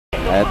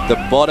At the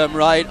bottom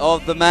right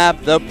of the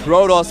map, the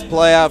Protoss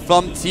player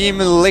from Team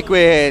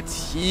Liquid.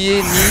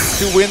 He needs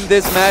to win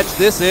this match.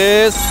 This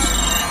is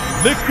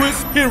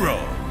Liquid's hero.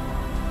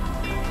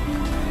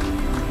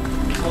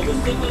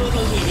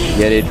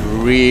 He had it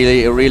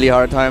a really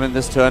hard time in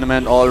this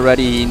tournament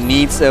already. He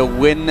needs a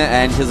win,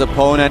 and his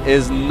opponent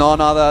is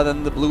none other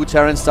than the Blue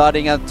Terran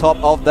starting at the top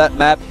of that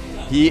map.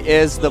 He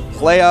is the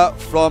player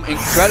from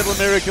Incredible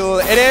Miracle.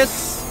 It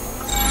is...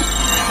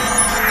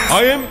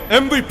 I am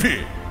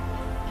MVP.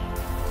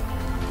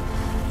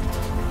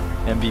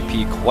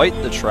 MVP, quite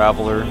the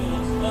traveler.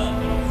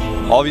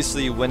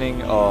 Obviously winning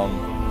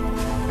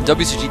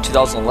WCG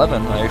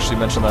 2011. I actually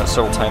mentioned that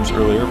several times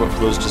earlier, but for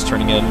those just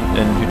turning in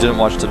and who didn't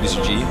watch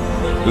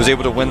WCG, he was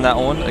able to win that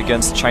one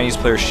against Chinese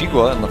player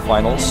Shigua in the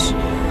finals.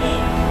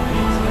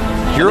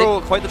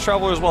 Hero, quite the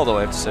traveler as well, though,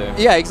 I have to say.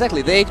 Yeah,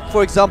 exactly. They,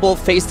 for example,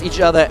 faced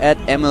each other at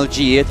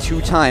MLG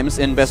 2 times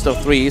in best of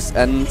 3s,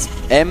 and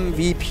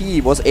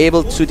MVP was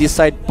able to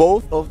decide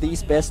both of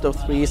these best of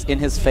 3s in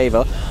his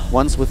favor.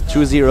 Once with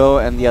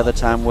 2-0 and the other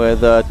time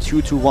with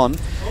 2-1.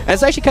 And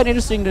it's actually kind of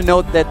interesting to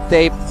note that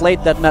they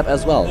played that map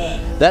as well.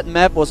 That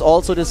map was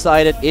also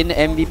decided in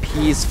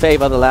MVP's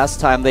favor the last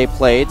time they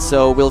played,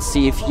 so we'll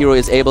see if Hero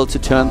is able to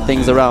turn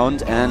things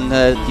around and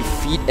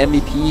defeat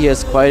MVP. He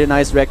has quite a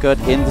nice record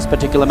in this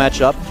particular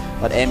matchup,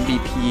 but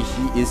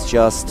MVP, he is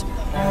just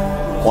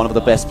one of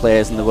the best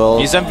players in the world.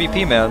 He's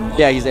MVP, man.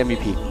 Yeah, he's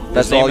MVP.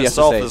 That's His all name you have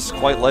to say. itself is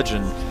quite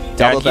legend.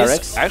 Double and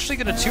barracks. He's actually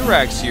going to 2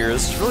 racks here.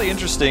 This is really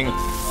interesting.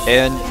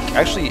 And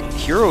actually,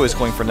 Hero is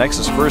going for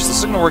Nexus first. This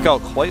is going to work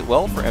out quite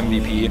well for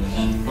MVP.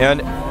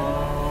 And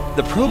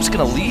the probe's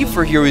going to leave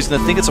for Hero. He's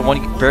going to think it's a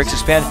 1 barracks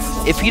expand.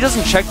 If he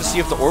doesn't check to see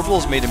if the orbital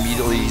is made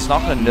immediately, he's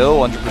not going to know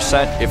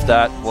 100% if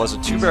that was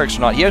a 2 barracks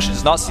or not. He actually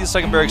does not see the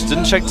 2nd barracks,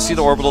 didn't check to see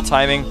the orbital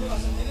timing.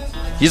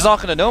 He's not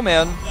going to know,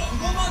 man.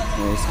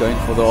 Yeah, he's going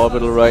for the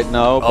orbital right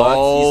now, but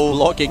he's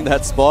blocking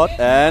that spot,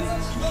 and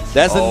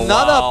there's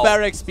another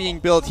barracks being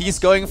built. He's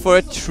going for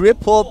a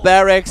triple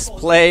barracks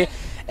play.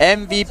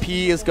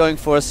 MVP is going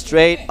for a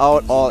straight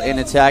out all-in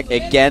attack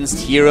against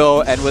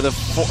Hero, and with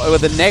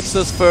a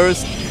Nexus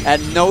first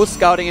and no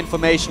scouting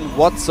information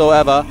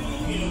whatsoever,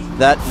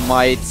 that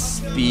might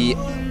be...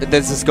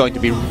 This is going to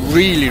be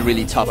really,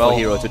 really tough for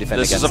Hero to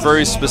defend against. This is a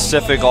very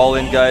specific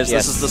all-in, guys.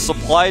 Yes. This is the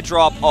supply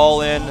drop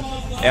all-in.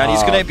 And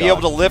he's going to be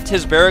able to lift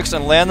his barracks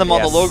and land them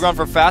on the low ground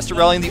for faster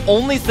rallying. The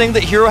only thing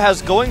that Hero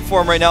has going for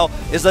him right now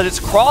is that it's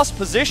cross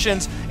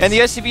positions, and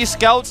the SCV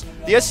scouts,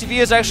 the SCV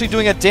is actually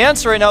doing a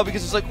dance right now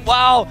because it's like,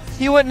 wow,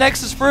 he went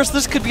Nexus first,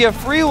 this could be a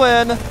free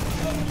win.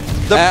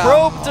 The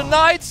probe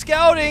denied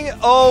scouting.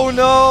 Oh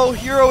no,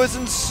 Hero is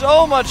in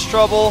so much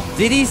trouble.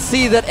 Did he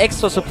see that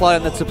extra supply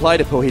on that supply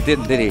depot? He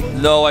didn't, did he?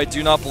 No, I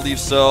do not believe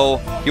so.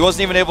 He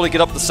wasn't even able to get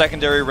up the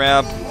secondary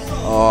ramp.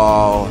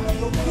 Oh.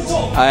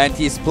 And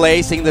he's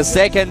placing the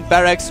 2nd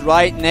barracks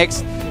right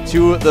next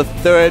to the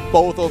 3rd,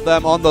 both of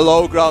them on the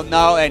low ground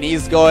now, and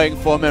he's going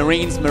for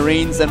Marines,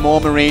 and more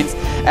Marines.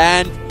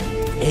 And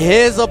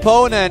his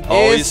opponent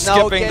is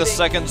now skipping the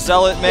 2nd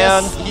Zealot,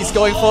 man. Yes, he's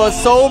going for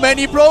so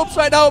many probes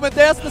right now, but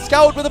there's the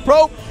scout with a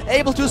probe,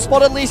 able to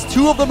spot at least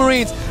 2 of the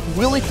Marines.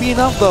 Will it be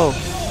enough, though?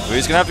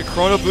 He's going to have to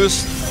chrono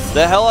boost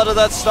the hell out of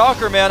that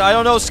Stalker, man. I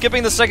don't know,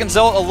 skipping the 2nd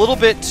Zealot a little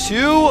bit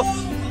too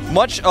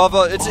much of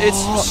a...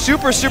 It's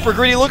super, super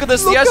greedy. Look at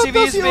this. The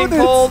SCV is being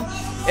pulled,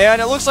 and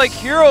it looks like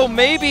Hero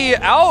may be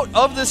out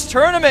of this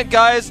tournament,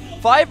 guys.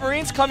 5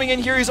 Marines coming in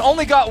here. He's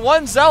only got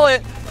 1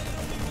 Zealot,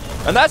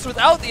 and that's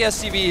without the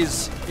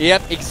SCVs.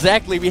 Yep,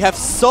 exactly. We have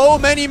so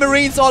many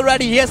Marines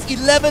already. He has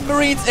 11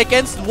 Marines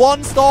against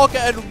 1 Stalker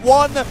and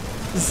 1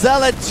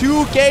 Zealot.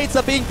 2 gates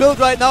are being built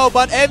right now,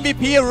 but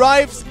MVP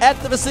arrives at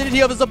the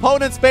vicinity of his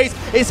opponent's base,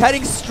 is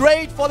heading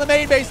straight for the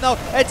main base now,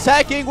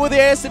 attacking with the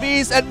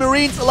SCVs and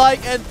Marines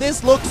alike, and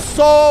this looks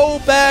so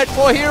bad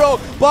for Hero.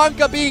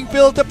 Bunker being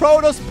built, the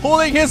Protoss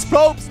pulling his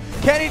probes.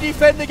 Can he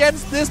defend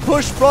against this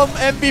push from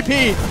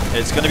MVP?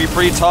 It's going to be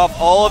pretty tough.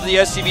 All of the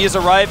SCVs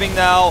arriving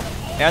now,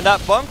 and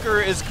that bunker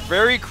is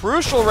very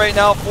crucial right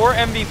now for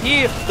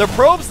MVP. The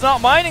probe's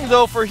not mining,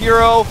 though, for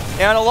Hero,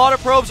 and a lot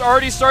of probes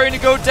already starting to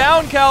go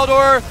down,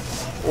 Kaldor.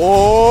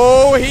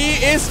 Oh,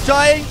 he is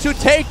trying to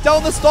take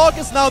down the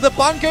Stalkers now. The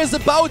bunker is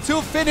about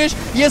to finish.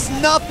 He has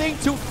nothing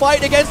to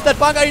fight against that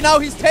bunker. Now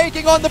he's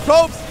taking on the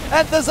probes.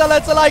 And the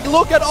Zealots are like,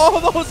 look at all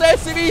those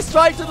SCVs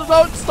trying to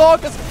drown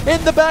Stalkers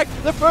in the back.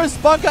 The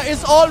first bunker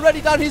is already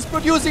done. He's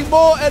producing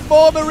more and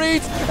more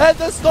Marines. And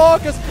the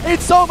Stalkers in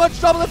so much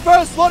trouble. The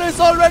first one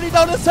is already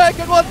down. The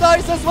second one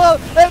dies as well.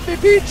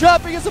 MVP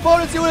trapping his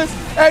opponent's units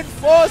and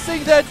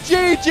forcing that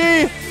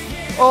GG.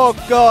 Oh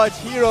God,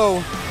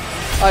 Hero.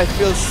 I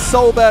feel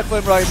so bad for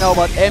him right now,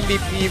 but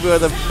MVP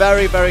with a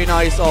very, very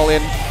nice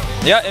all-in.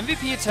 Yeah,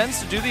 MVP tends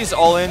to do these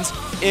all-ins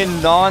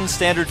in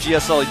non-standard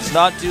GSL. He does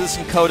not do this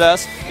in Code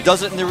S. He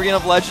does it in the Arena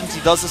of Legends. He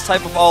does this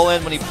type of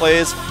all-in when he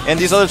plays in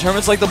these other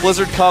tournaments like the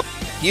Blizzard Cup.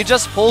 He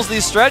just pulls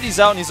these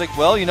strategies out and he's like,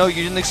 well, you know,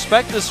 you didn't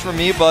expect this from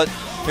me, but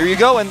here you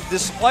go. And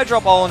this supply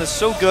drop all-in is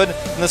so good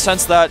in the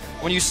sense that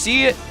when you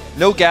see it,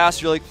 no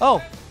gas, you're like,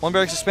 oh, one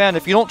barracks expand.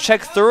 If you don't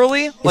check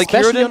thoroughly, like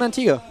especially Hero on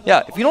Antigua.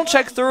 yeah, if you don't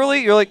check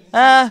thoroughly, you're like,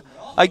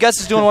 I guess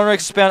he's doing one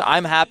barracks expand.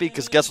 I'm happy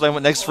because guess what? I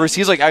went next first.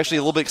 He's like actually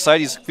a little bit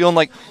excited. He's feeling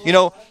like, you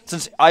know,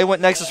 since I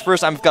went next as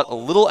first, I've got a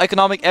little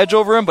economic edge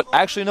over him. But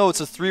actually, no, it's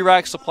a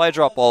 3-rack supply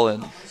drop all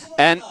in.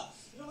 And,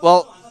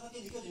 well,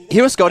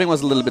 Hero scouting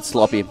was a little bit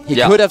sloppy. He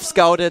Yeah. could have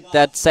scouted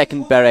that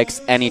second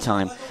barracks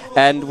anytime.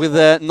 And with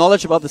the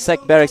knowledge about the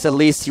second barracks, at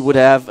least he would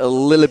have a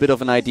little bit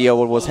of an idea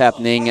what was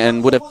happening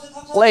and would have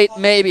played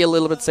maybe a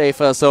little bit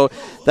safer. So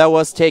that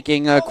was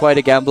taking quite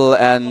a gamble.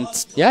 And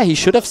yeah, he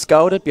should have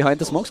scouted behind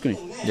the smoke screen.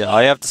 Yeah,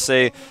 I have to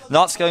say,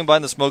 not scouting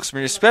behind the smoke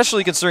screen,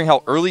 especially considering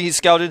how early he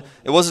scouted,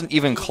 it wasn't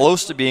even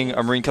close to being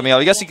a Marine coming out.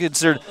 I guess he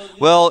considered,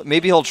 well,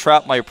 maybe he'll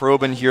trap my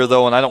probe in here,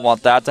 though, and I don't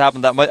want that to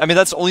happen that much. I mean,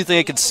 that's the only thing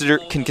I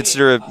can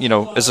consider, you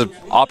know, as an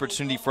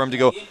opportunity for him to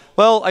go,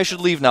 well, I should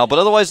leave now. But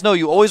otherwise, no,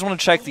 you always want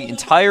to check the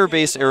entire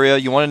base area.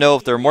 You want to know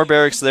if there are more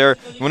barracks there.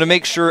 You want to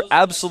make sure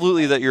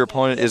absolutely that your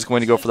opponent is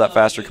going to go for that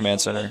faster command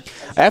center.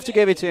 I have to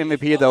give it to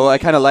MVP, though. I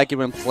kind of like it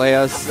when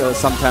players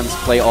sometimes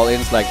play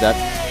all-ins like that,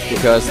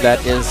 because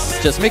that is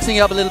just mixing it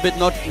up a little bit,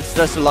 not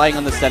just relying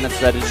on the standard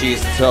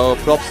strategies. So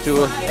props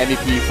to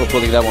MVP for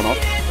pulling that one off.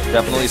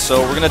 Definitely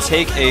so. We're going to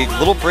take a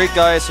little break,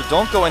 guys, so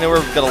don't go anywhere.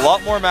 We've got a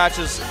lot more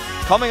matches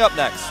coming up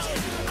next.